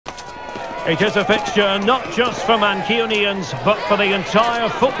It is a fixture not just for Mancunians, but for the entire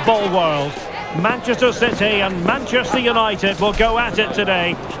football world. Manchester City and Manchester United will go at it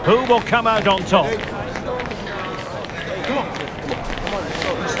today. Who will come out on top?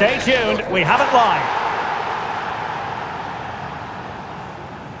 Stay tuned, we have it live.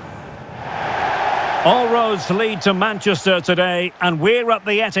 All roads lead to Manchester today, and we're at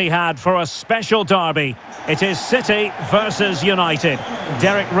the Etihad for a special derby. It is City versus United.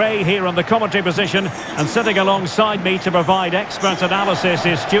 Derek Ray here on the commentary position, and sitting alongside me to provide expert analysis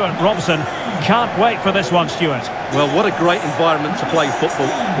is Stuart Robson. Can't wait for this one, Stuart. Well, what a great environment to play football.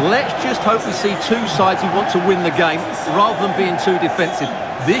 Let's just hope we see two sides who want to win the game, rather than being too defensive.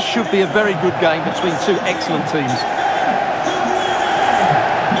 This should be a very good game between two excellent teams.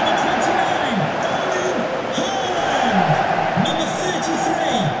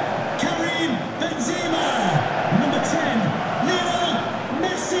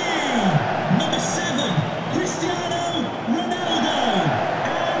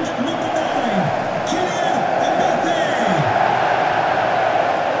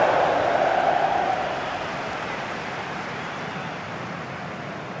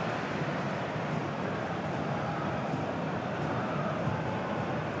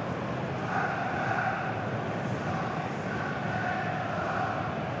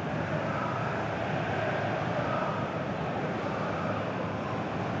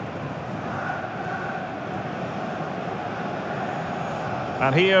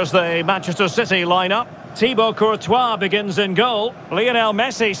 And here's the Manchester City lineup. Thibaut Courtois begins in goal. Lionel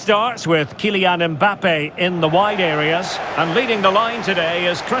Messi starts with Kylian Mbappe in the wide areas. And leading the line today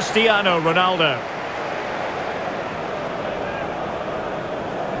is Cristiano Ronaldo.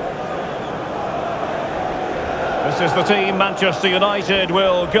 This is the team Manchester United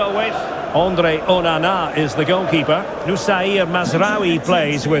will go with. Andre Onana is the goalkeeper. Noussair Mazraoui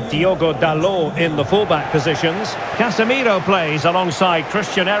plays with Diogo Dalot in the fullback positions. Casemiro plays alongside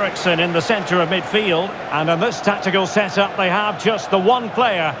Christian Eriksen in the centre of midfield. And in this tactical setup, they have just the one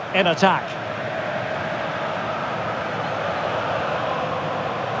player in attack.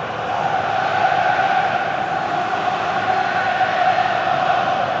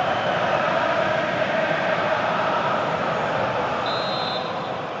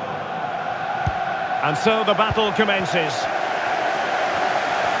 And so the battle commences.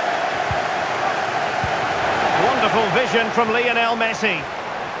 Wonderful vision from Lionel Messi.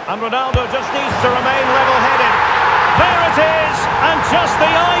 And Ronaldo just needs to remain level-headed. There it is! And just the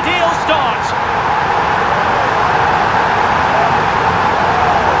ideal start.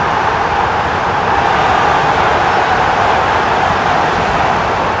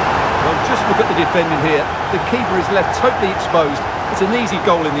 Well, just look at the defending here. The keeper is left totally exposed. It's an easy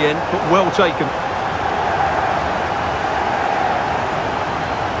goal in the end, but well taken.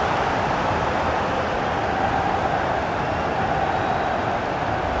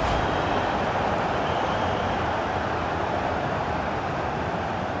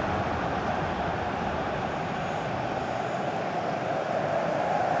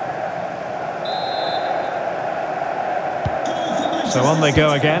 So on they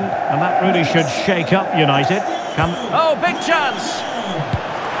go again, and that really should shake up United. Oh, big chance!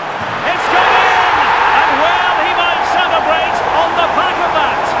 It's gone in! And well, he might celebrate on the back of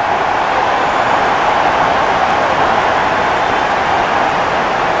that!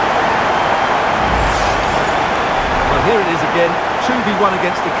 Well, here it is again, 2v1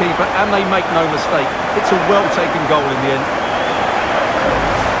 against the keeper, and they make no mistake. It's a well-taken goal in the end.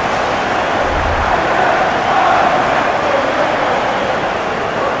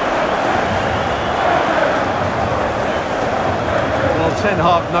 Ten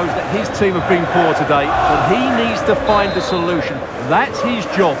Hag knows that his team have been poor today, but he needs to find a solution. That's his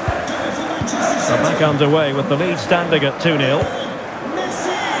job. So back underway with the lead standing at 2-0.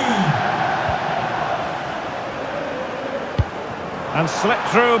 And slipped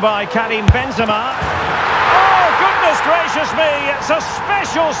through by Karim Benzema. Oh, goodness gracious me! It's a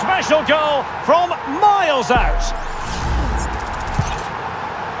special goal from miles out.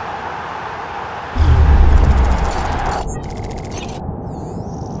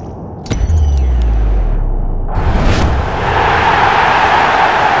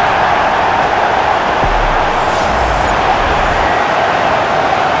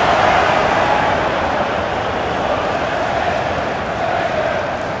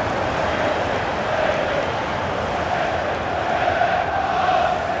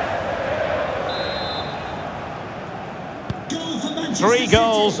 Three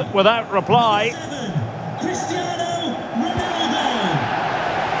goals without reply.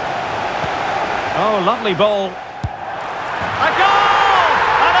 Oh, lovely ball. A goal!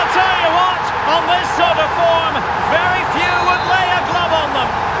 And I'll tell you what, sort of form, very few would lay a glove on them.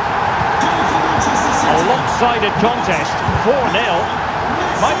 A lopsided contest, 4-0.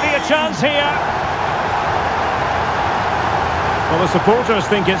 Might be a chance here. Well, the supporters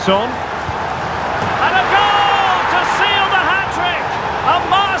think it's on. And a goal to seal the hat-trick! A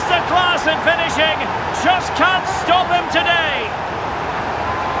masterclass in finishing. Just can't stop him today.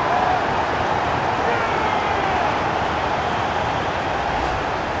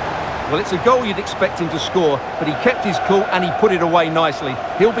 Well, it's a goal you'd expect him to score, but he kept his cool and he put it away nicely.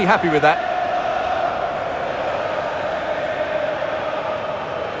 He'll be happy with that.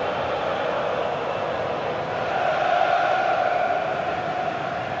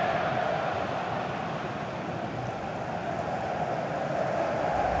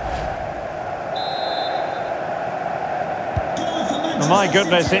 My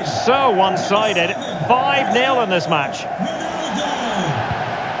goodness, it's so one-sided. 5-0 in this match.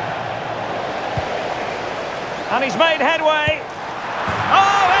 And he's made headway.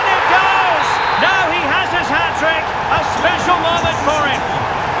 Oh, and it goes! Now he has his hat-trick. A special moment for him.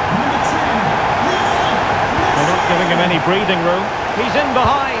 They're not giving him any breathing room. He's in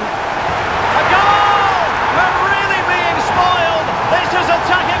behind. A goal! We're really being spoiled. This is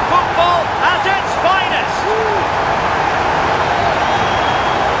attacking football at its finest.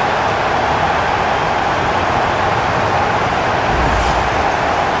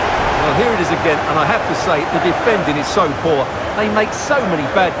 Here it is again, and I have to say, the defending is so poor. They make so many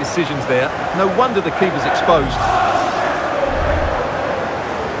bad decisions there. No wonder the keeper's exposed.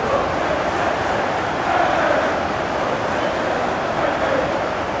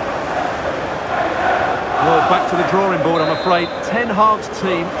 Well, back to the drawing board, I'm afraid. Ten Hag's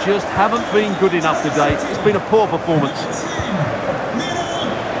team just haven't been good enough today. It's been a poor performance.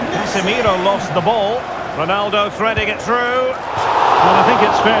 Casemiro lost the ball. Ronaldo threading it through. Well, I think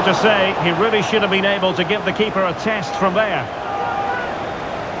it's fair to say he really should have been able to give the keeper a test from there.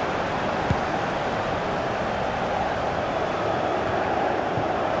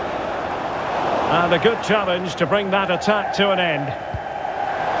 And a good challenge to bring that attack to an end.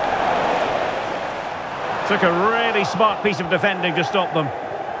 Took a really smart piece of defending to stop them.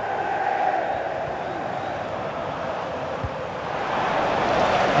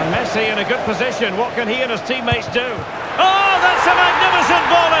 And Messi in a good position. What can he and his teammates do? Oh, that's a magnificent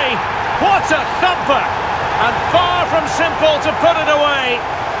volley! What a thumper! And far from simple to put it away,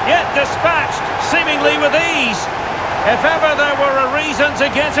 yet dispatched seemingly with ease. If ever there were a reason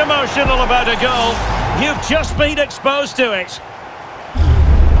to get emotional about a goal, you've just been exposed to it.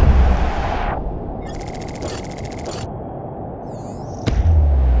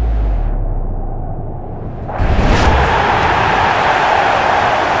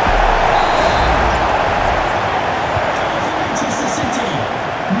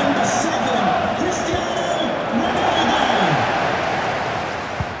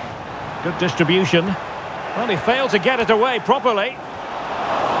 Good distribution. Well, he failed to get it away properly.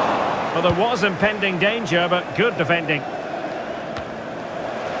 Well, there was impending danger, but good defending.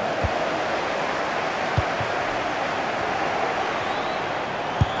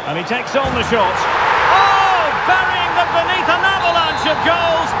 And he takes on the shot. Oh, burying them beneath an avalanche of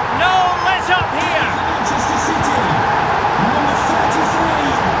goals. No let up here. Manchester City, number 33,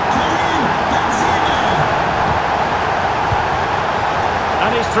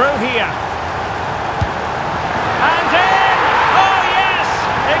 And he's through here. And in! Oh yes!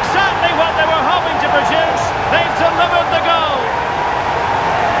 Exactly what they were hoping to produce. They've delivered the goal.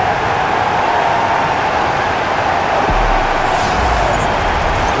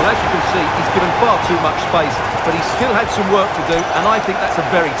 Well, as you can see, he's given far too much space, but he still had some work to do, and I think that's a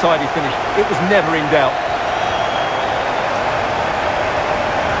very tidy finish. It was never in doubt.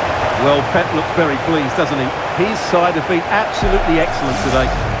 Well, Pep looks very pleased, doesn't he? His side have been absolutely excellent today.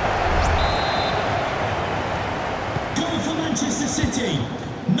 goal for Manchester City,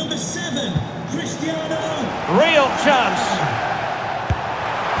 number 7, Cristiano. Real chance.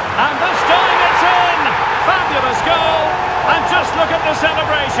 And this time it's in. Fabulous goal. And just look at the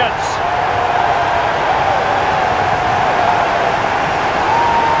celebrations.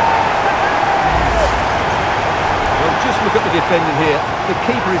 Well, just look at the defending here. The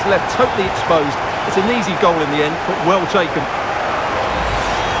keeper is left totally exposed. It's an easy goal in the end, but well taken.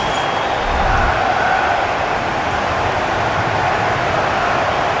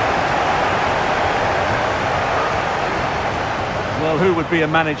 Well, who would be a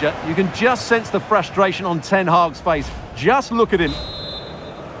manager? You can just sense the frustration on Ten Hag's face. Just look at him.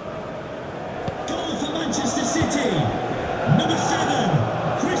 Goal for Manchester City, number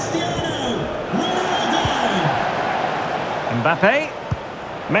 7, Cristiano Ronaldo. Mbappe.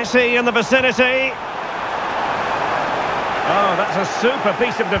 Messi in the vicinity. Oh, that's a super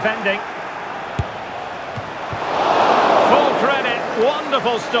piece of defending. Full credit,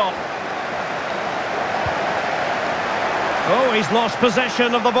 wonderful stop. Oh, he's lost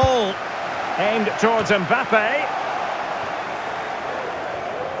possession of the ball. Aimed towards Mbappe.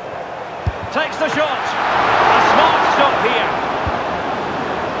 Takes the shot. A smart stop here.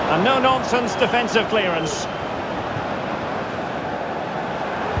 A no-nonsense defensive clearance.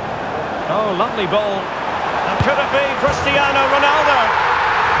 Oh, lovely ball. And could it be Cristiano Ronaldo?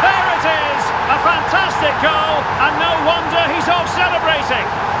 There it is! A fantastic goal, and no wonder he's off celebrating.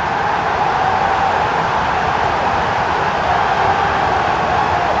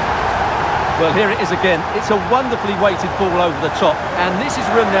 Well, here it is again. It's a wonderfully weighted ball over the top, and this is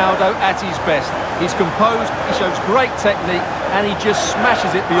Ronaldo at his best. He's composed, he shows great technique, and he just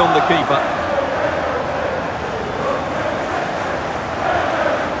smashes it beyond the keeper.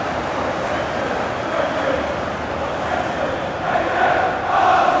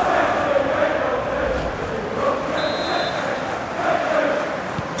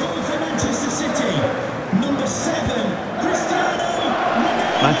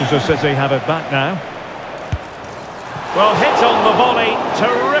 Manchester City have it back now. Well, hit on the volley,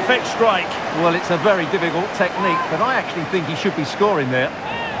 terrific strike. Well, it's a very difficult technique, but I actually think he should be scoring there.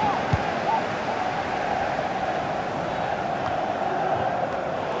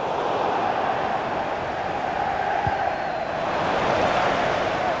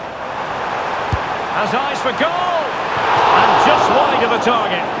 Has eyes for goal! And just wide of the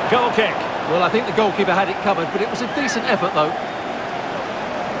target. Goal kick. Well, I think the goalkeeper had it covered, but it was a decent effort, though.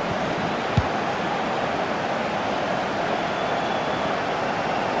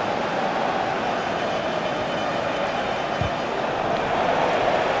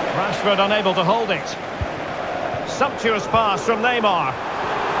 Rashford unable to hold it. Sumptuous pass from Neymar.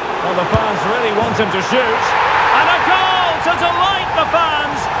 Well, the fans really want him to shoot. And a goal to delight the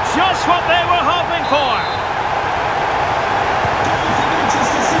fans. Just what they were hoping for.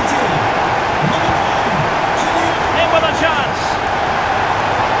 In with a chance.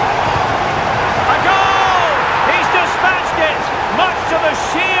 A goal! He's dispatched it, much to the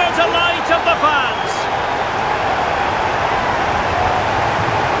sheer delight of the fans.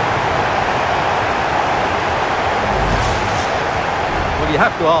 You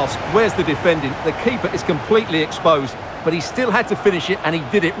have to ask, where's the defending? The keeper is completely exposed, but he still had to finish it, and he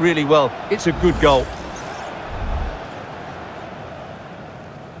did it really well. It's a good goal.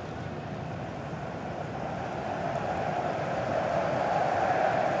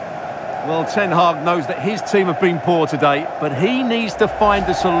 Well, Ten Hag knows that his team have been poor today, but he needs to find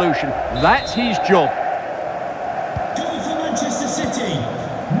a solution. That's his job. Goal for Manchester City.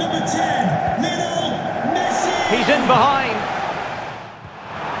 Number 10, Lionel Messi. He's in behind.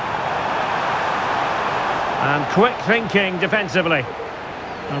 And quick thinking defensively.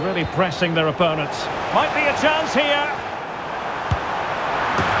 And really pressing their opponents. Might be a chance here.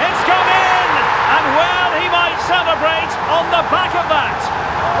 It's gone in! And well, he might celebrate on the back of that.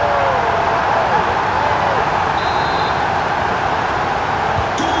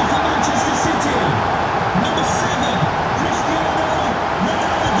 Goal for Manchester City. Number 7, Cristiano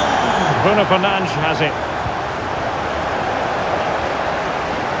Ronaldo. Bruno Fernandes has it.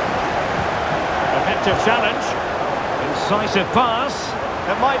 Effective challenge. Incisive pass.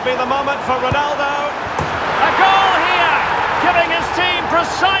 It might be the moment for Ronaldo. A goal here! Giving his team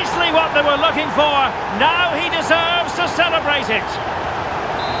precisely what they were looking for. Now he deserves to celebrate it.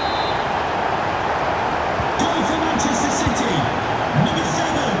 Goal for Manchester City. Number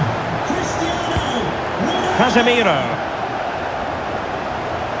 7, Cristiano Ronaldo. Casemiro.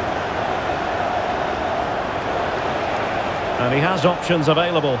 And he has options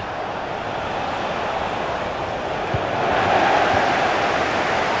available.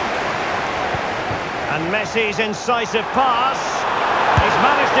 And Messi's incisive pass. He's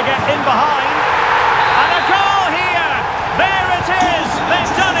managed to get in behind. And a goal here! There it is!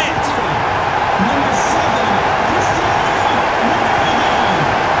 They've done it! Number 7, Cristiano Ronaldo.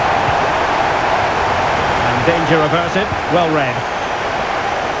 And danger averted. Well read.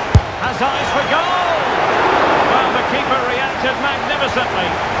 Has eyes for goal! Well, the keeper reacted magnificently.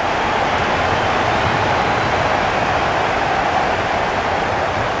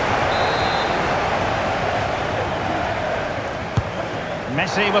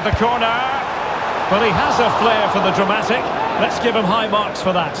 Messi with the corner. But he has a flair for the dramatic. Let's give him high marks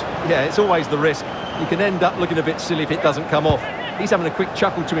for that. Yeah, it's always the risk. You can end up looking a bit silly if it doesn't come off. He's having a quick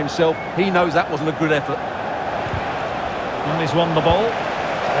chuckle to himself. He knows that wasn't a good effort. And he's won the ball.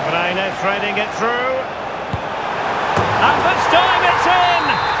 De Bruyne threading it through. And this time it's in!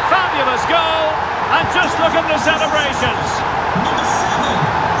 Fabulous goal! And just look at the celebrations. Number 7,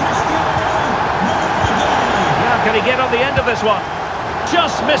 Cristiano Ronaldo. Now can he get on the end of this one?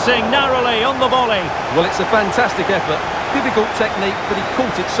 Just missing narrowly on the volley. Well, it's a fantastic effort. Difficult technique, but he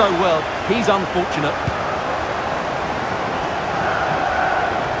caught it so well. He's unfortunate.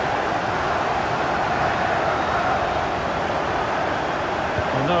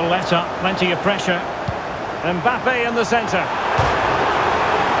 Well, no let up, plenty of pressure. Mbappe in the centre.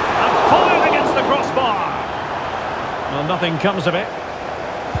 And fired against the crossbar. Well, nothing comes of it.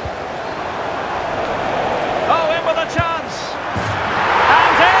 Oh, in with a chance.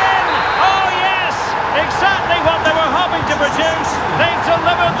 And in! Oh, yes! Exactly what they were hoping to produce. They've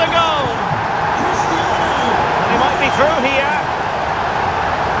delivered the goal. They might be through here.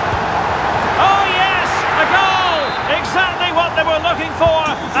 Oh, yes! A goal! Exactly what they were looking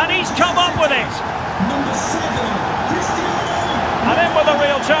for, and he's come up with it. Number 7, Cristiano. And in with a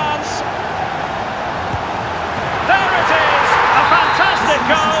real chance. There it is! A fantastic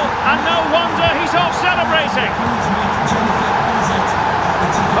goal, and no wonder he's off celebrating.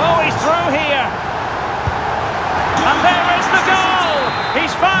 Oh, he's through here. And there is the goal!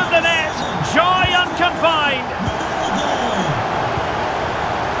 He's found the net. Joy unconfined.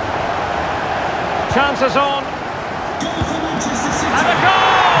 Chances on. And a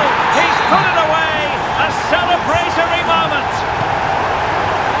goal! He's put it away! A celebratory moment!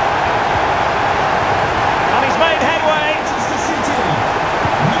 And he's made headway.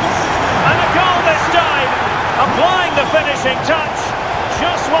 And a goal this time! Applying the finishing touch.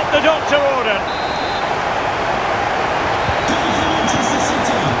 Just what the doctor ordered.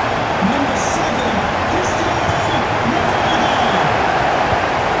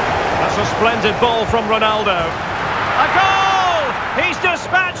 That's a splendid ball from Ronaldo. A goal! He's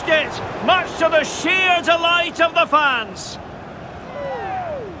dispatched it, much to the sheer delight of the fans.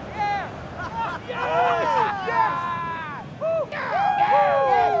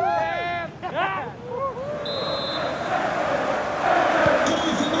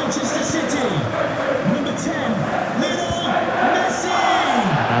 Manchester City. Number 10, Messi.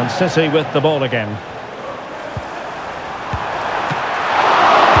 And City with the ball again. And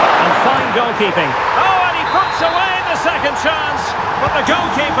fine goalkeeping. Oh, and he puts away the second chance. But the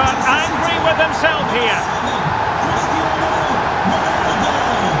goalkeeper angry with himself here.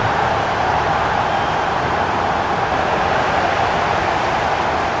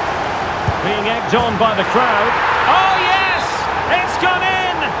 Being egged on by the crowd. Oh, yes! It's gone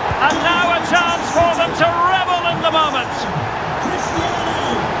in! And now a chance for them to revel in the moment.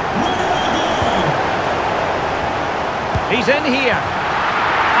 He's in here.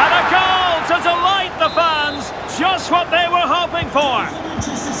 And a goal to delight the fans. Just what they were hoping for.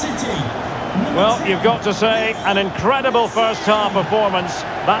 Well, you've got to say, an incredible first-half performance.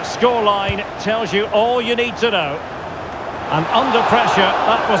 That scoreline tells you all you need to know. And under pressure,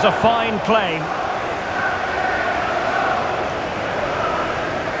 that was a fine claim.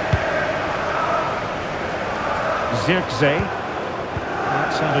 Zirkzee.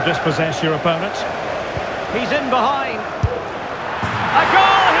 That's how to dispossess your opponent. He's in behind. A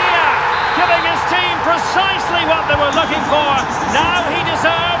goal here! Giving his team precisely what they were looking for. Now he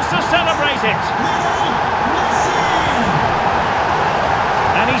deserves to celebrate it.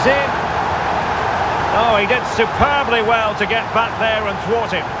 And he's in. Oh, he did superbly well to get back there and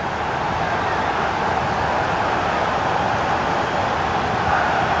thwart him.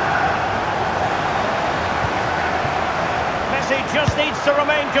 Messi just needs to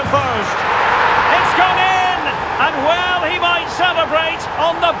remain composed. It's gone in! And well, he might celebrate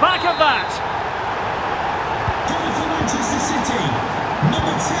on the back of that. Goal for Manchester City.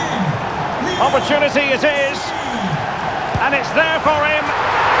 Number 10. Opportunity it is. And it's there for him.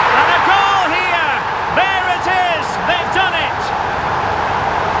 And a goal here. There it is. They've done it.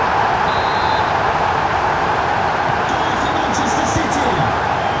 Goal for Manchester City.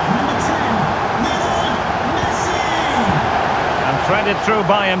 Number 10. Messi. And threaded through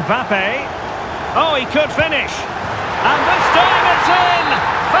by Mbappe. Oh, he could finish. And this time it's in.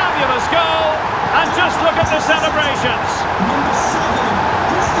 Fabulous goal. And just look at the celebrations. Number 7.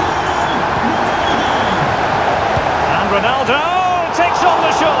 Cristiano Ronaldo. And Ronaldo takes on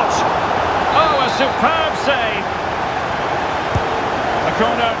the shot. Oh, a superb save. A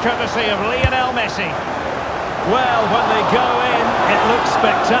corner courtesy of Lionel Messi. Well, when they go in, it looks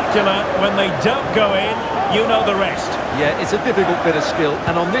spectacular. When they don't go in, you know the rest. Yeah, it's a difficult bit of skill,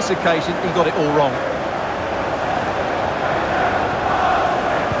 and on this occasion, he got it all wrong.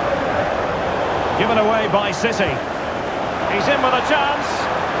 Given away by City. He's in with a chance.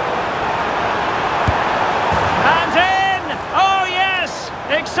 And in!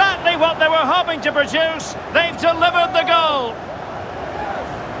 Exactly what they were hoping to produce. They've delivered the goal.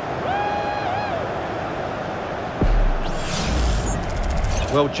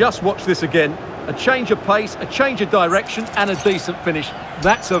 Well, just watch this again. A change of pace, a change of direction and a decent finish.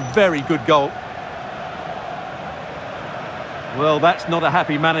 That's a very good goal. Well, that's not a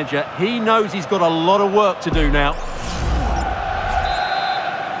happy manager. He knows he's got a lot of work to do now.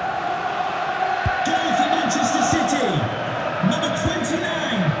 Goal for Manchester City. Number 29,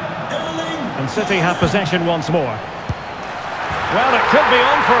 Erling. And City have possession once more. Well, it could be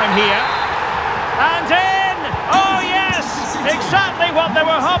on for him here. And in! Oh, yes! Exactly what they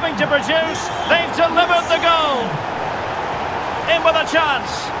were hoping to produce. They've delivered the goal. In with a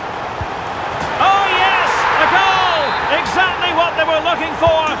chance. Oh, yes! A goal! Exactly what they were looking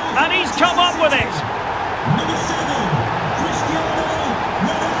for, and he's come up with it. Number 7, Cristiano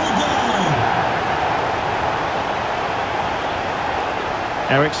Ronaldo.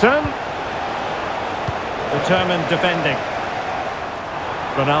 Ericsson. Determined defending.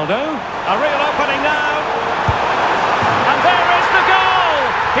 Ronaldo. A real opening now. And there is the goal!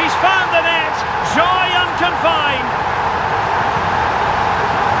 He's found the net. Joy unconfined.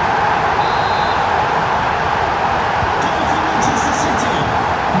 Goal for Manchester City.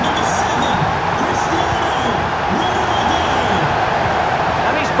 Number 7, Cristiano Ronaldo.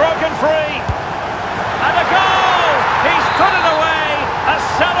 And he's broken free. And a goal! He's put it away. A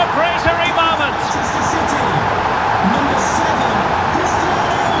celebratory moment. Manchester City. Number 7,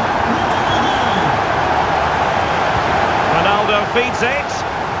 Cristiano Ronaldo. Ronaldo feeds it.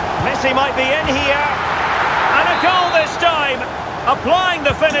 Messi might be in here. And a goal this time. Applying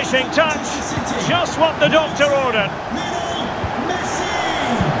the finishing touch. Just what the doctor ordered. Messi.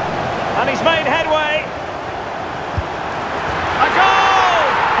 And he's made headway. A goal!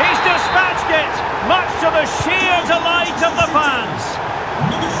 He's dispatched it. Much to the sheer delight of the fans.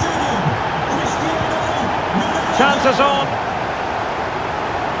 Number 7, Cristiano Ronaldo. Chances on.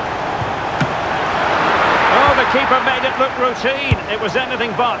 Oh, the keeper made it look routine. It was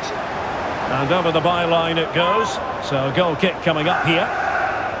anything but. And over the byline it goes. So a goal kick coming up here.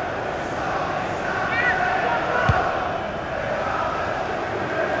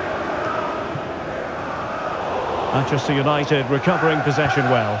 Manchester United recovering possession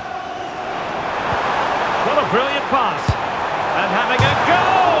well. What a brilliant pass. And having a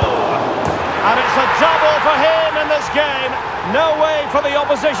goal! And it's a double for him in this game. No way for the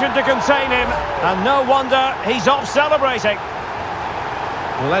opposition to contain him. And no wonder he's off celebrating.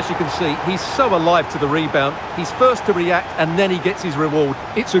 Well, as you can see, he's so alive to the rebound. He's first to react and then he gets his reward.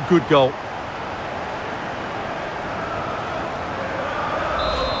 It's a good goal.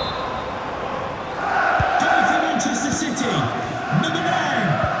 Goal for Manchester City. Number 9,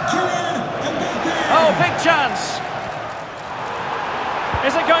 Mbappe. Oh, big chance.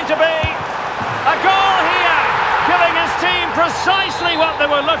 Is it going to be a goal here? Giving his team precisely what they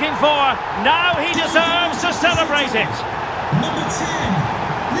were looking for. Now he deserves to celebrate it. Number 10,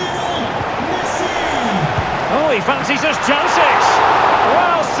 Messi. Oh, he fancies his chances.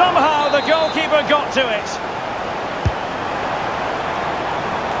 Well, somehow the goalkeeper got to it.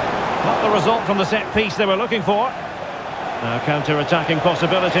 Not the result from the set piece they were looking for. Now counter-attacking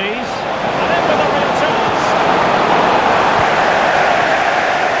possibilities. And in with a real chance.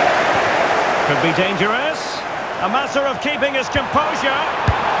 Could be dangerous. A matter of keeping his composure.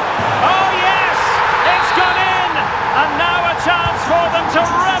 Oh, yes! It's gone in! And now a chance for them to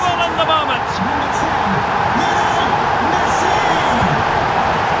revel in the moment. Number 10, Messi.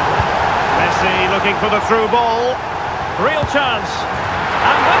 Messi looking for the through ball. Real chance.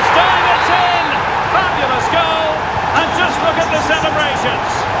 And this time it's in! Fabulous goal. And just look at the celebrations.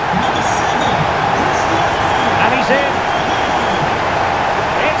 Number 7, Cristiano. And he's in.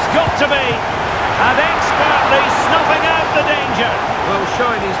 It's got to be. And expertly snuffing out the danger. Well,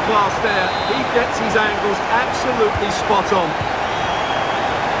 showing his class there. He gets his angles absolutely spot on.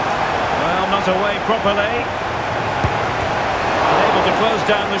 Well, not away properly. Unable to close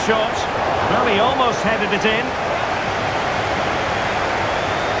down the shot. Well, he almost headed it in.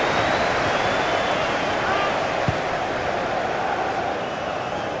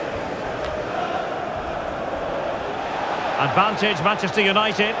 Advantage Manchester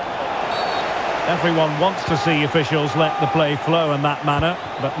United. Everyone wants to see officials let the play flow in that manner,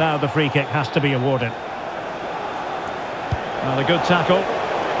 but now the free kick has to be awarded. Well, a good tackle.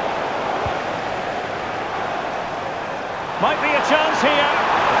 Might be a chance here.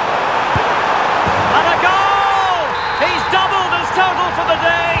 And a goal! He's doubled his total for the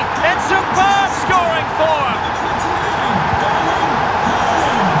day. It's superb scoring form.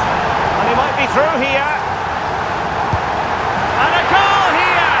 And he might be through here. And a goal here!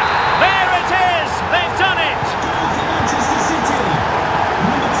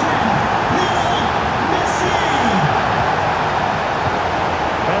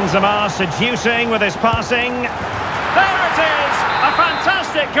 Benzema seducing with his passing. There it is! A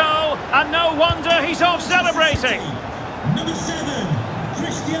fantastic goal, and no wonder he's off celebrating. Number 7,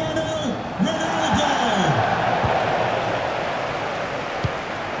 Cristiano Ronaldo.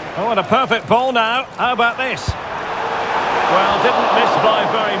 Oh, and a perfect ball now. How about this? Well, didn't miss by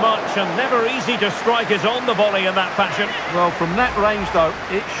very much, and never easy to strike it on the volley in that fashion. Well, from that range, though,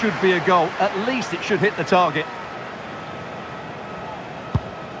 it should be a goal. At least it should hit the target.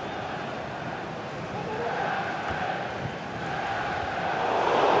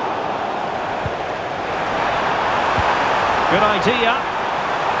 Good idea.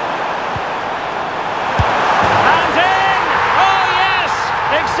 And in! Oh, yes!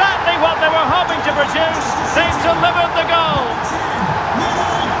 Exactly what they were hoping to produce. They've delivered the goal.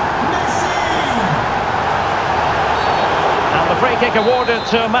 Messi. And the free kick awarded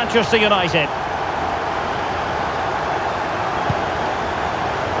to Manchester United.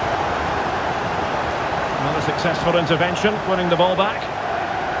 Another successful intervention, winning the ball back.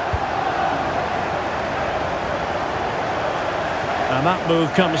 And that move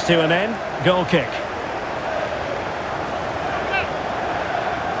comes to an end. Goal kick.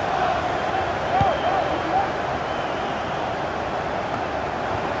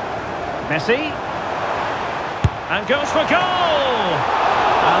 Messi. And goes for goal!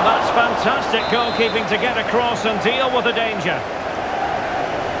 And that's fantastic goalkeeping to get across and deal with the danger.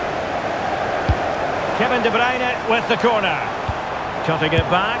 Kevin De Bruyne with the corner. Cutting it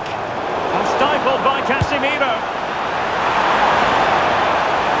back. And stifled by Casemiro.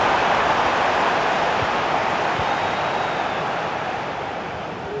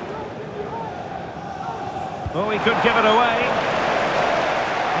 Oh, he could give it away.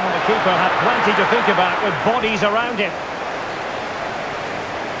 And the keeper had plenty to think about with bodies around him.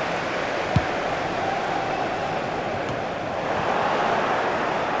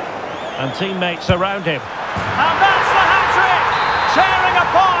 And teammates around him. And that's the hat-trick! Tearing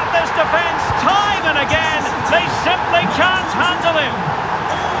apart this defence time and again. They simply can't handle him.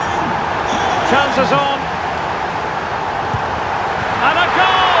 Chances on. And a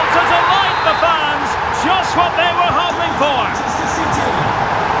goal to delight the fans. Just what they were hoping for.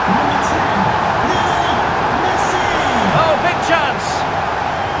 Oh, big chance.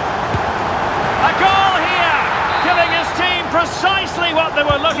 A goal here, giving his team precisely what they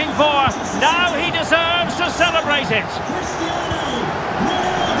were looking for. Now he deserves to celebrate it.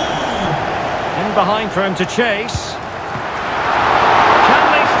 In behind for him to chase. Can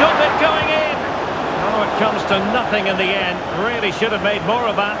they stop it going in? Oh, it comes to nothing in the end. Really should have made more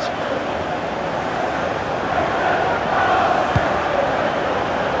of that.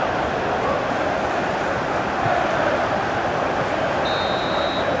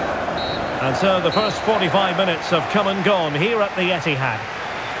 And so the first 45 minutes have come and gone here at the Etihad.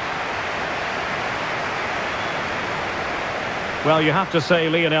 Well, you have to say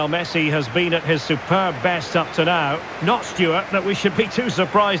Lionel Messi has been at his superb best up to now. Not, Stuart, that we should be too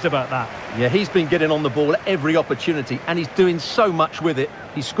surprised about that. Yeah, he's been getting on the ball at every opportunity, and he's doing so much with it.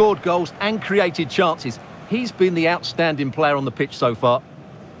 He scored goals and created chances. He's been the outstanding player on the pitch so far.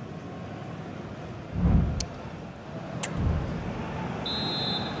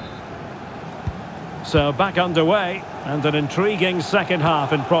 So back underway, and an intriguing second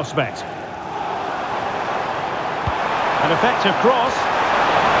half in prospect. An effective cross,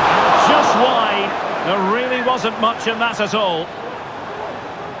 and just wide. There really wasn't much in that at all.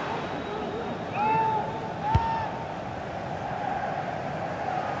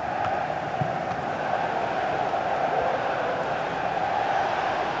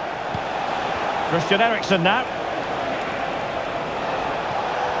 Christian Eriksen now.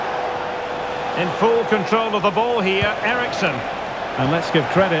 In full control of the ball here, Eriksen. And let's give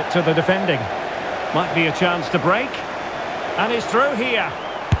credit to the defending. Might be a chance to break. And he's through here.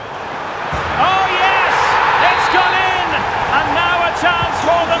 Oh, yes! It's gone in! And now a chance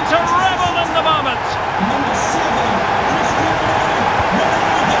for them to revel in the moment. Number 7, Cristiano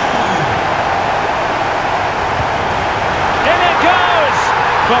Ronaldo. In it goes!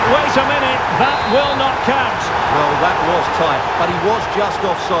 But wait a minute, that will not count. Well, that was tight, but he was just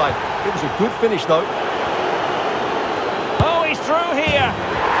offside. It was a good finish, though. Oh, he's through here.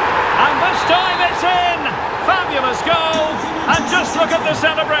 And this time it's in. Fabulous goal. And just look at the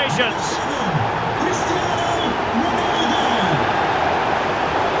celebrations. Cristiano Ronaldo.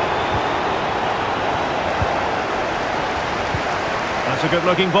 That's a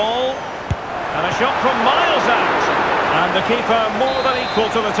good-looking ball. And a shot from miles out. And the keeper more than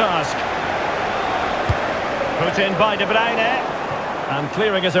equal to the task. Put in by De Bruyne. And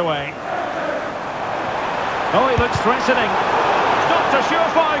clearing it away. Oh, he looks threatening. It's not a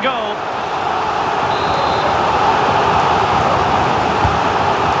surefire goal.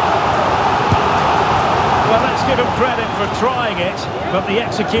 Well, let's give him credit for trying it, but the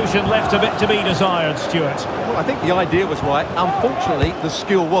execution left a bit to be desired, Stuart. Well, I think the idea was right. Unfortunately, the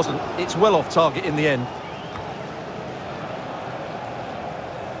skill wasn't. It's well off target in the end.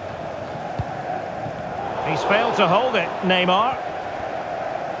 He's failed to hold it, Neymar.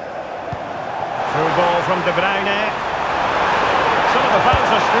 Through ball from De Bruyne. Some of the fans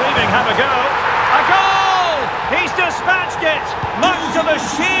are screaming, have a go. A goal! He's dispatched it, much to the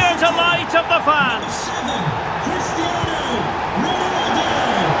sheer delight of the fans.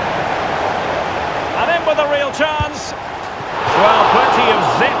 And in with a real chance. Well, plenty of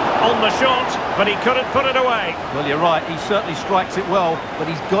zip on the shot, but he couldn't put it away. Well, you're right. He certainly strikes it well, but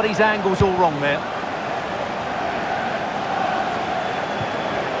he's got his angles all wrong there.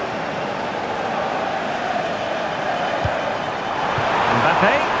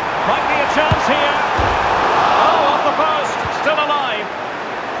 Mbappe, might be a chance here. Oh, off the post, still alive.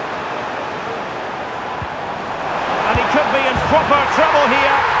 And he could be in proper trouble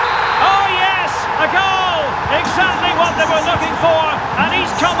here. Oh yes, a goal! Exactly what they were looking for, and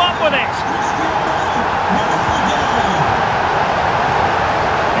he's come up with it.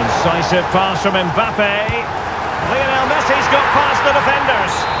 Incisive pass from Mbappe. Lionel Messi's got past the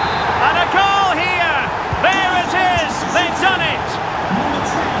defenders. And a goal here! There it is! They've done it!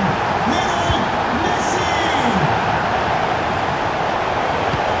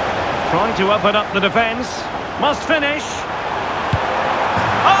 Trying to open up the defence. Must finish.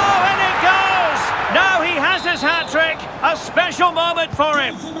 Oh, and it goes! Now he has his hat-trick. A special moment for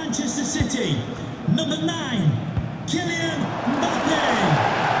him. For Manchester City, number 9, Kylian Mbappe.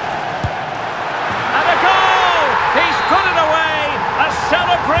 And a goal! He's put it away. A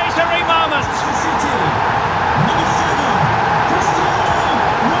celebratory moment. Manchester City, number 7, Cristiano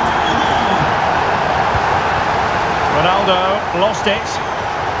Ronaldo. Ronaldo lost it.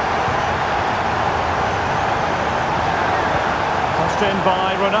 Crossed in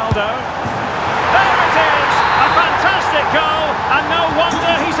by Ronaldo. There it is! A fantastic goal, and no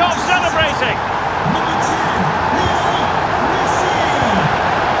wonder he's off celebrating. Number 10, Messi.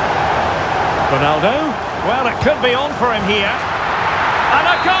 Ronaldo? Well, it could be on for him here. And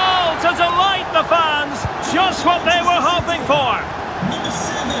a goal to delight the fans. Just what they were hoping for. Number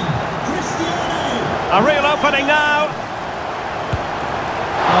 7, Cristiano. A real opening now.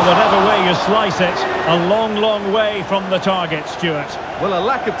 Well, whatever way you slice it, a long, long way from the target, Stuart. Well, a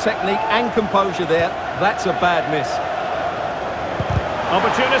lack of technique and composure there. That's a bad miss.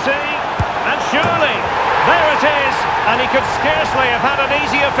 Opportunity, and surely, there it is, and he could scarcely have had an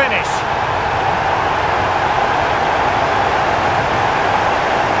easier finish.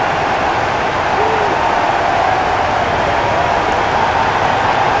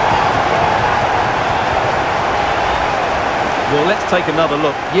 Well, let's take another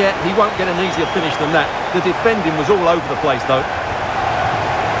look. Yeah, he won't get an easier finish than that. The defending was all over the place, though.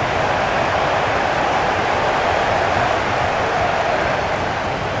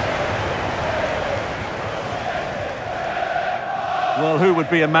 Well, who would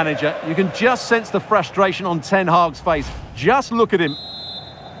be a manager? You can just sense the frustration on Ten Hag's face. Just look at him.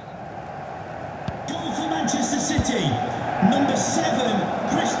 Goal for Manchester City, number 7,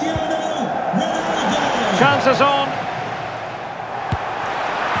 Cristiano Ronaldo. Chances on.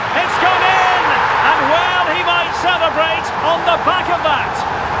 It's gone in! And well, he might celebrate on the back of that.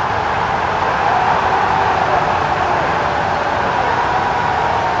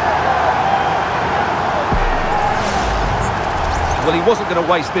 Well, he wasn't going to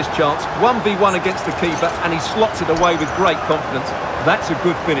waste this chance. 1v1 against the keeper, and he slots it away with great confidence. That's a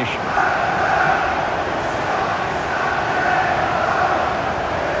good finish.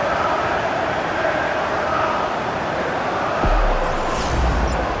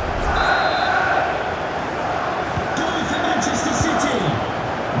 Goal for Manchester City,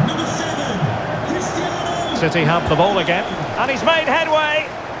 number 7, Cristiano. City have the ball again, and he's made headway.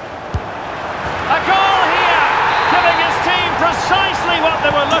 A goal here, giving his team precisely what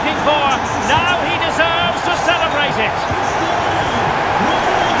they were looking for. Now he deserves to celebrate it.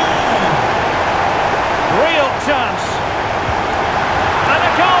 Real chance. And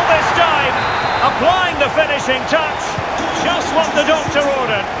a goal this time, applying the finishing touch. Just what the doctor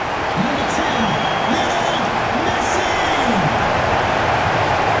ordered. Number 10, Messi.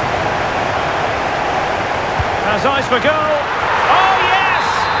 Has eyes for goal. Oh yes,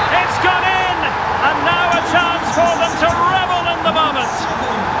 it's gone in, and now a chance for them to revel in the moment.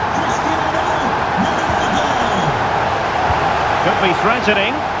 Could be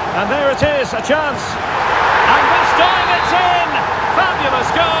threatening, and there it is, a chance. And this time it's in.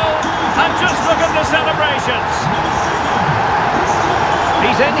 Fabulous goal. And just look at the celebrations.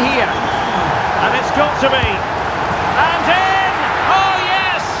 He's in here. And it's got to be. And in! Oh,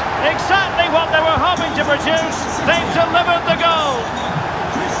 yes! Exactly what they were hoping to produce. They've delivered the goal.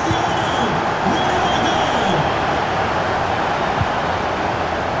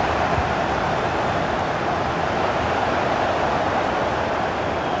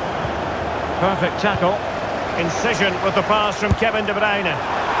 Perfect tackle. Incision with the pass from Kevin De Bruyne.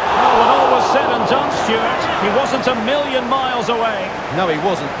 Oh, when all was said and done, Stuart, he wasn't a million miles away. No, he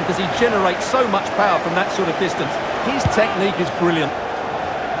wasn't, because he generates so much power from that sort of distance. His technique is brilliant.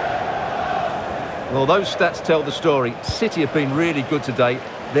 Well, those stats tell the story. City have been really good today.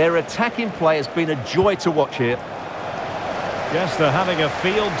 Their attacking play has been a joy to watch here. Yes, they're having a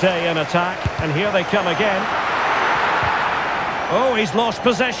field day in attack, and here they come again. Oh, he's lost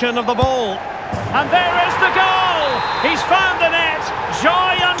possession of the ball. And there is the goal! He's found the net!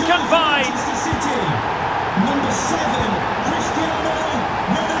 Joy unconfined! Number 7, Cristiano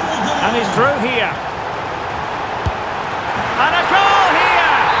Ronaldo. And he's through here. And a goal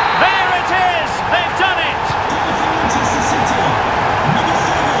here! There it is! They've done it! Manchester City. Number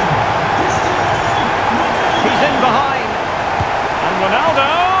 7, Cristiano Ronaldo. He's in behind. And Ronaldo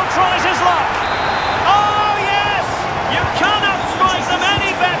tries his luck. Oh, yes! You cannot strike them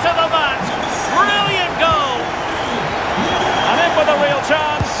any better than that! Brilliant goal! And in with a real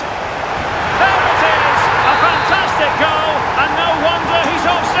chance. There it is! A fantastic goal, and no wonder he's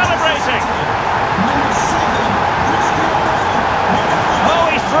off celebrating. Number 7, Cristiano Ronaldo.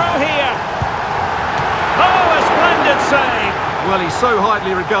 Oh, he's through here. Oh, a splendid save. Well, he's so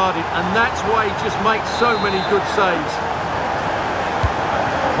highly regarded, and that's why he just makes so many good saves.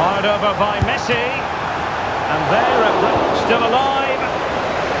 Fired over by Messi. And there it was, still alive.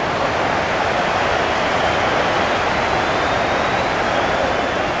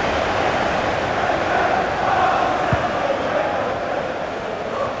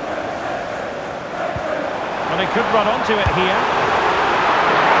 He could run onto it here.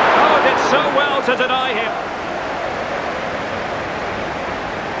 Oh, did so well to deny him.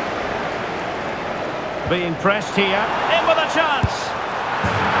 Being pressed here. In with a chance.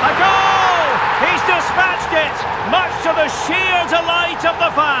 A goal! He's dispatched it, much to the sheer delight of the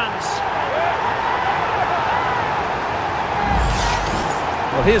fans.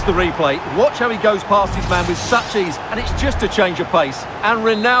 Well, here's the replay. Watch how he goes past his man with such ease, and it's just a change of pace. And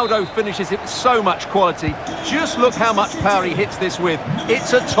Ronaldo finishes it with so much quality. Just look how much power he hits this with.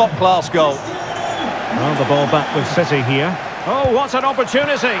 It's a top-class goal. Well, the ball back with City here. Oh, what an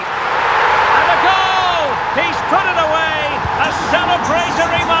opportunity. And a goal! He's put it away. A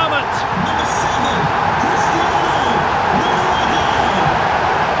celebratory moment. Number 7, Cristiano Ronaldo.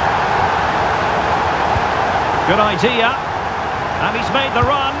 Good idea. And he's made the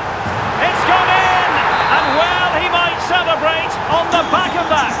run. It's gone in! And well, he might celebrate on the back of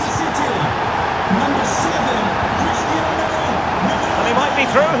that. City. Number 7, Cristiano Ronaldo. And he might be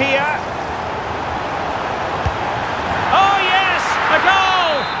through here. Oh, yes! A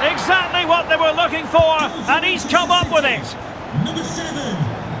goal! Exactly what they were looking for, and he's come up with it. Number 7,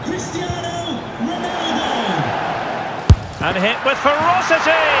 Cristiano Ronaldo. And hit with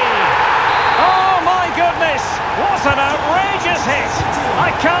ferocity. Oh, my goodness! What an outrageous hit!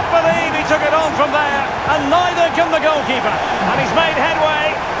 I can't believe he took it on from there, and neither can the goalkeeper. And he's made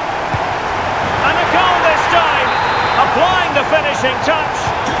headway. And a goal this time, applying the finishing touch.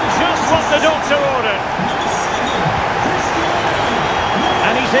 Just what the doctor ordered. Number 7, Cristiano Ronaldo.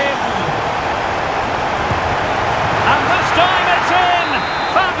 And he's in. And this time it's in!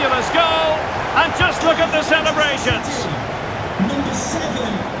 Fabulous goal! And just look at the celebrations. Number 7,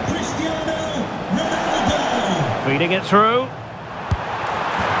 Cristiano Ronaldo. Feeding it through.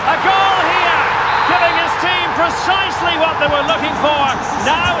 A goal here! Giving his team precisely what they were looking for.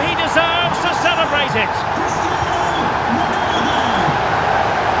 Now he deserves to celebrate it. Cristiano Ronaldo.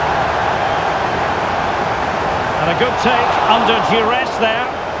 And a good take under duress there.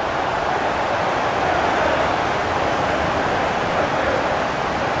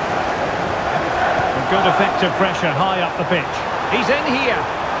 Good effective pressure high up the pitch. He's in here.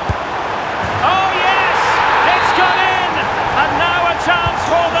 Oh yes! It's gone in! And now a chance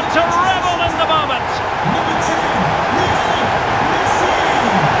for them to revel in the moment. Number 10, Messi.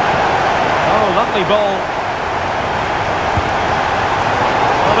 Oh, lovely ball.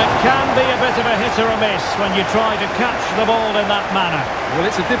 Well, it can be a bit of a hit or a miss when you try to catch the ball in that manner. Well,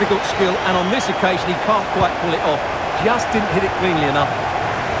 it's a difficult skill, and on this occasion he can't quite pull it off. Just didn't hit it cleanly enough.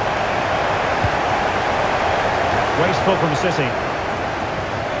 Wasteful from City.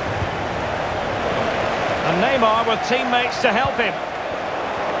 And Neymar with teammates to help him.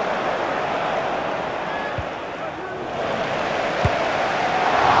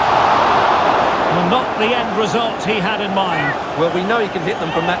 not the end result he had in mind. Well, we know he can hit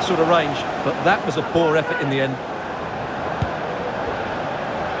them from that sort of range, but that was a poor effort in the end.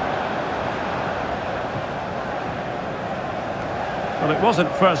 Well, it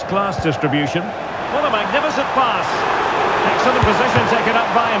wasn't first-class distribution. What a magnificent pass. Excellent position taken up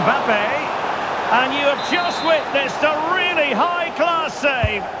by Mbappe. And you have just witnessed a really high-class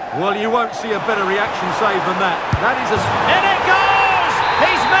save. Well, you won't see a better reaction save than that. That is a... In it goes!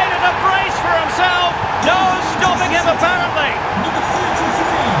 He's made it a brace for himself. No stopping him, apparently. Number 33,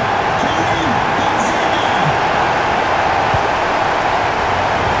 Karim Benzema.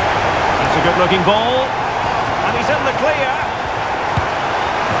 That's a good-looking ball. And he's in the clear.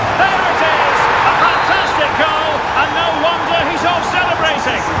 There it is! A fantastic goal, and no wonder he's off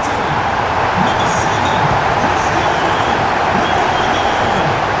celebrating. Number 7, Cristiano Ronaldo.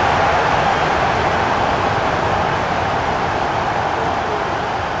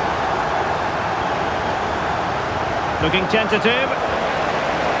 Looking tentative.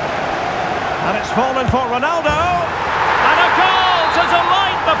 And it's fallen for Ronaldo. And a goal to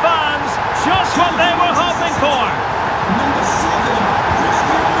delight the fans. Just what they were hoping for. Number 7,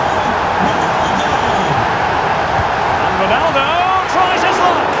 Cristiano Ronaldo. And Ronaldo tries his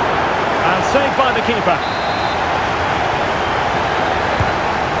luck. And saved by the keeper.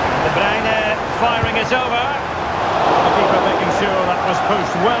 De Bruyne firing it over. The keeper making sure that was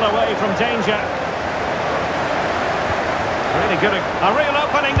pushed well away from danger. Really good. A real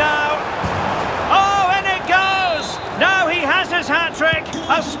opening now. Oh, and it goes! Now he has his hat-trick.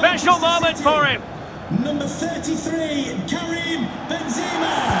 A special moment for him. Number 33, Karim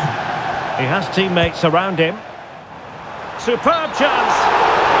Benzema. He has teammates around him. Superb chance.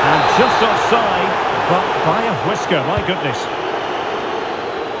 And just offside, but by a whisker, my goodness.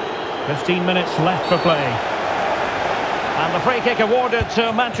 15 minutes left for play. And the free kick awarded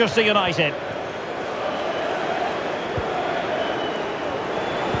to Manchester United.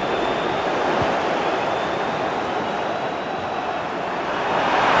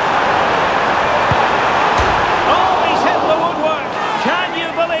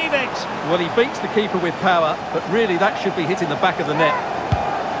 Well, he beats the keeper with power, but really that should be hitting the back of the net.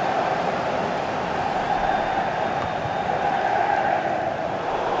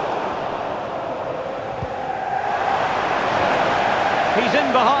 He's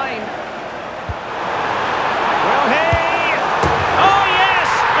in behind. Will he? Oh, yes!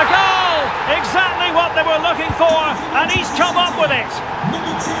 A goal! Exactly what they were looking for, and he's come up with it.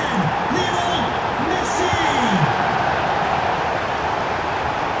 Number 10, Lionel Messi.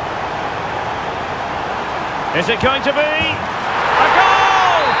 Is it going to be a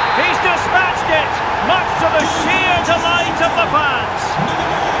goal? He's dispatched it, much to the sheer delight of the fans.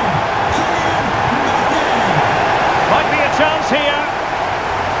 Might be a chance here.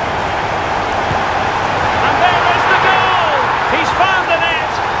 And there is the goal. He's found the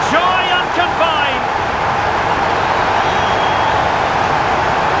net. Joy unconfined.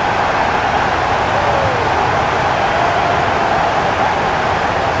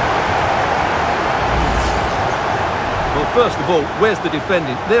 First of all, where's the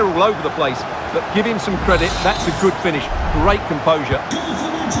defending? They're all over the place, but give him some credit. That's a good finish. Great composure.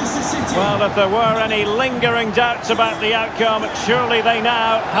 Well, if there were any lingering doubts about the outcome, surely they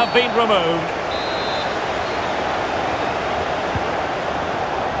now have been removed.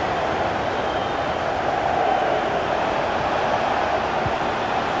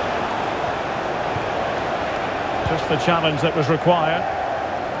 Just the challenge that was required.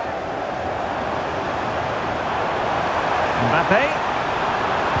 Mbappe.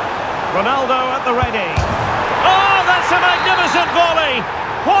 Ronaldo at the ready. Oh, that's a magnificent volley!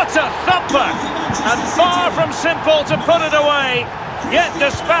 What a thumper! And far from simple to put it away, yet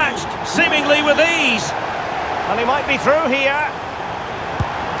dispatched seemingly with ease. And he might be through here.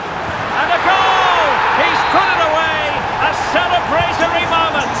 And a goal! He's put it away! A celebratory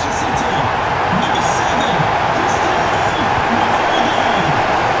moment! Number 7,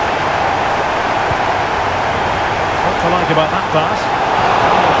 What to like about that pass?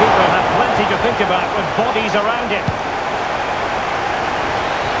 The keeper had plenty to think about with bodies around him.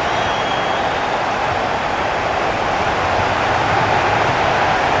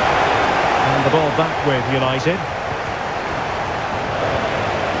 And the ball back with United.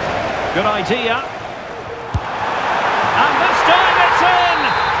 Good idea. And this time it's in!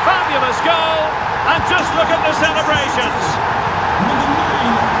 Fabulous goal! And just look at the celebrations. Number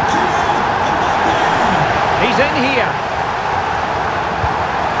 9, He's in here.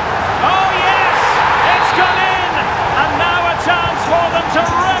 Oh, yes! It's gone in! And now a chance for them to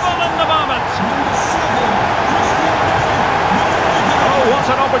revel in the moment. Number 7, Cristiano Ronaldo. Oh, what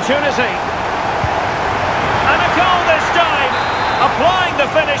an opportunity. this time, applying the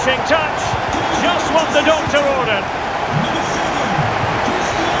finishing touch. Just what the doctor ordered.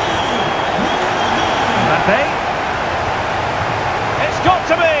 Mbappe. It's got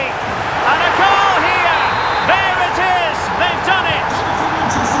to be. And a goal here. There it is. They've done it.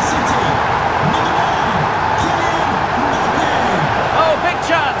 Oh, big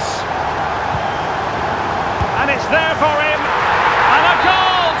chance. And it's there for him. And a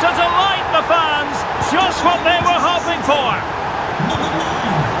goal to delight the fans. Just what they were hoping for.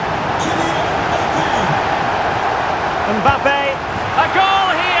 Mbappe. A goal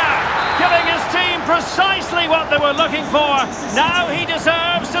here. Giving his team precisely what they were looking for. Now he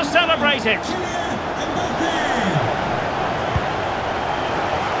deserves to celebrate it.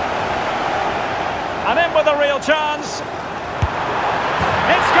 And in with a real chance.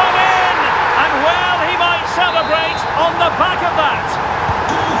 It's gone in! And well, he might celebrate on the back of that.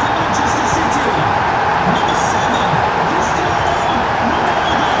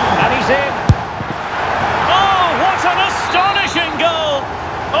 And he's in. Oh, what an astonishing goal!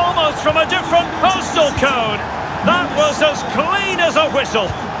 Almost from a different postal code. That was as clean as a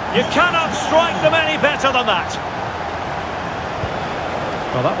whistle. You cannot strike them any better than that.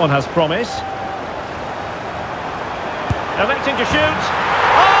 Well, that one has promise. Electing to shoot.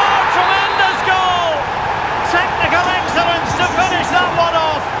 Oh, tremendous goal! Technical excellence to finish that one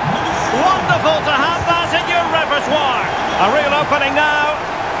off. Wonderful to have that in your repertoire. A real opening now.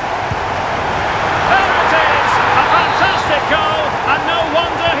 There it is! A fantastic goal, and no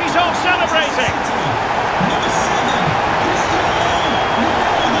wonder he's off celebrating.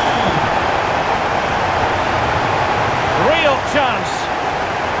 Real chance.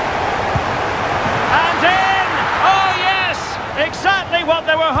 And in! Oh yes! Exactly what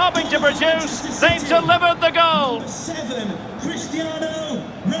they were hoping to produce. They've delivered the goal. 7, Cristiano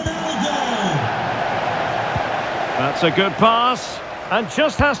Ronaldo. That's a good pass, and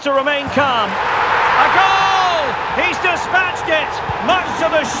just has to remain calm. A goal! He's dispatched it, much to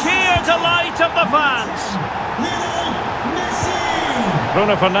the sheer delight of the fans. Messi.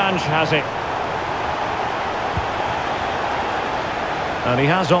 Bruno Fernandes has it. And he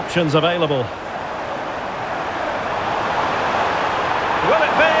has options available. Will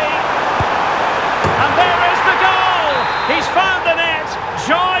it be? And there is the goal! He's found the net.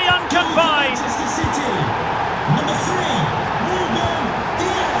 Joy unconfined. Manchester City. Number 3, Ruben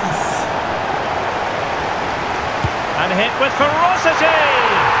Diaz. And hit with ferocity.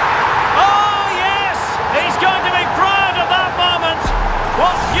 Oh, yes! He's going to be proud of that moment.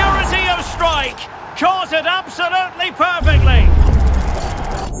 What purity of strike. Caught it absolutely perfectly.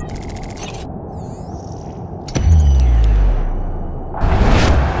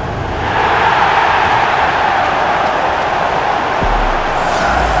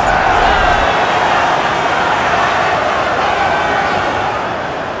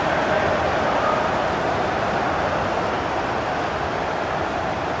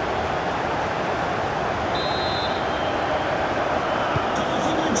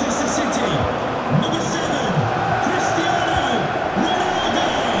 Manchester City. Number 7, Cristiano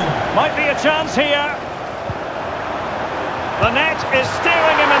Ronaldo. Might be a chance here. The net is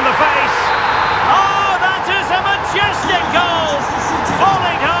staring him in the face. Oh, that is a majestic goal.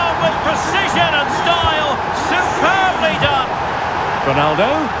 Falling home with precision and style. Superbly done. Ronaldo.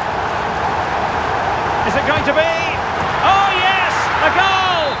 Is it going to be? Oh, yes, a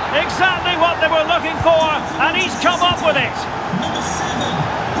goal. Exactly what they were looking for, and he's come up with it. Number 7,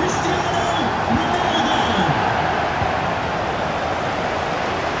 Cristiano Ronaldo.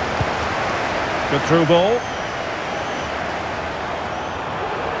 Good through ball.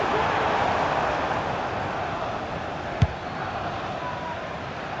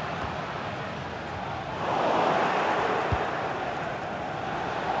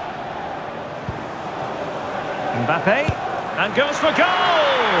 Mbappe, and goes for goal!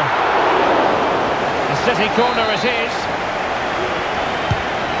 A City corner it is.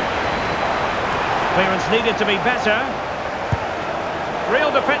 Clearance needed to be better.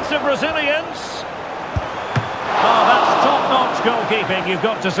 Real defensive resilience. Oh, that's top-notch goalkeeping, you've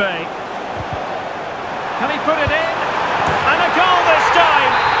got to say. Can he put it in? And a goal this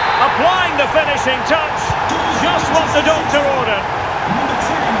time! Applying the finishing touch. Just what the doctor ordered. Number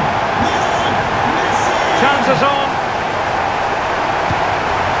 10, Messi. Chances on.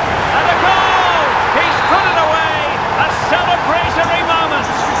 And a goal! He's put it away! A celebratory moment!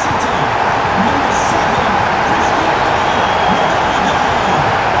 Number 7, Cristiano Ronaldo.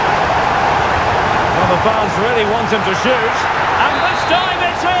 Well, the fans really want him to shoot. And this time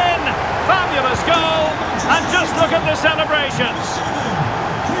it's in! Fabulous goal! And just look at the celebrations.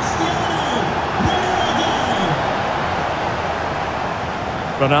 Cristiano Ronaldo.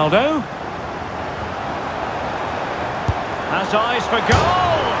 Ronaldo. Has eyes for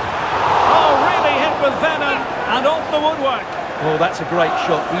goal. Oh, really hit with venom and off the woodwork. Well, that's a great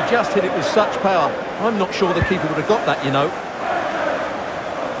shot. He just hit it with such power. I'm not sure the keeper would have got that, you know.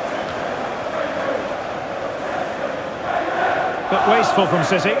 But wasteful from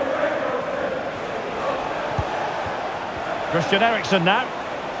City. Christian Eriksen now.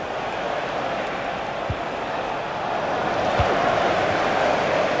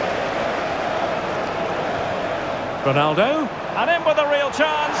 Ronaldo, and in with a real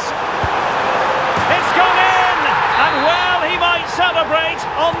chance. It's gone in, and well, he might celebrate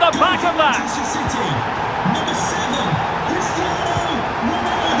on the back of that. City, number 7, Cristiano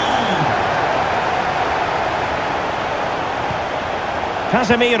Ronaldo.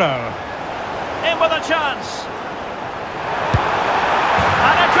 Casemiro, in with a chance.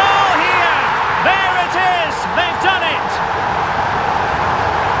 And a goal here. There it is. They've done it.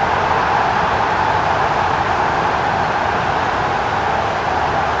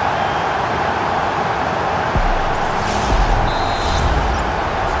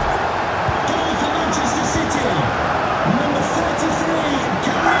 Goal for Manchester City, number 33,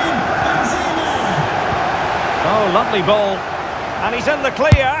 Karim Benzema. Oh, lovely ball. And he's in the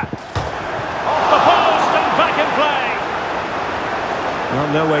clear. Off the post and back in play. Well,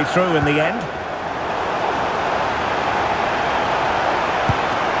 no way through in the end.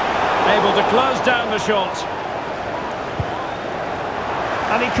 Able to close down the shot.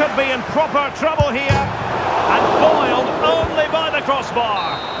 And he could be in proper trouble here. And foiled only by the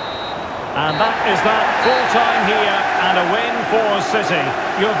crossbar. And that is that. Full time here and a win for City.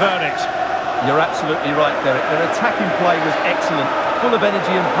 Your verdict? You're absolutely right, Derek. Their attacking play was excellent, full of energy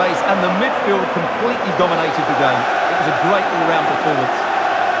and pace, and the midfield completely dominated the game. It was a great all-round performance.